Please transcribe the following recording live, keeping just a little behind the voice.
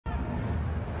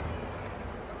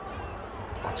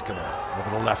Platzgummer over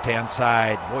the left-hand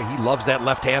side. Boy, he loves that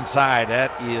left-hand side.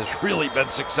 That has really been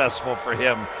successful for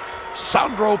him.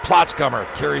 Sandro Platzgummer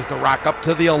carries the rock up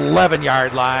to the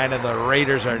 11-yard line, and the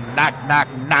Raiders are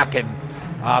knocking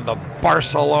on the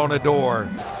Barcelona door.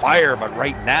 Fire, but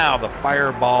right now the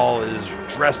fireball is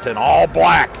dressed in all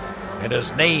black, and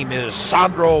his name is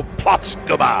Sandro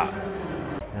Platzgummer.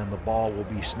 And the ball will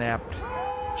be snapped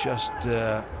just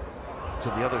to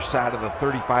the other side of the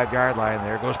 35-yard line.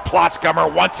 There goes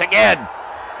Platzgummer once again.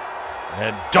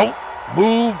 And don't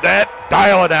move that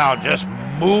dial down. Just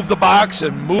move the box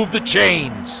and move the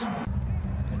chains.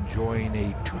 Enjoying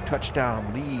a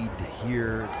 2-touchdown lead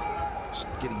here. Just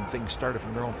getting things started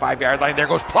from their own 5-yard line. There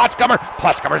goes Platzgummer.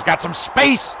 Platzgummer's got some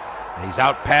space. And he's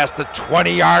out past the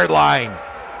 20-yard line.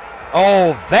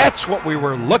 Oh, that's what we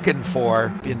were looking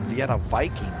for in Vienna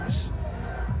Vikings.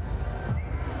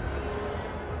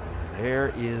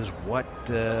 There is what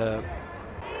Raiders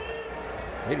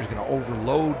going to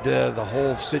overload the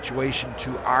whole situation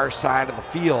to our side of the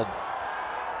field.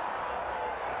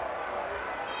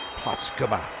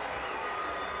 Platzgummer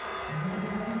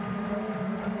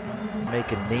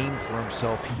make a name for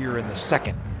himself here in the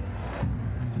second.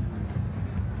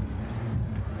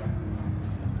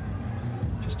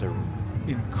 Just an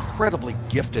incredibly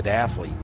gifted athlete.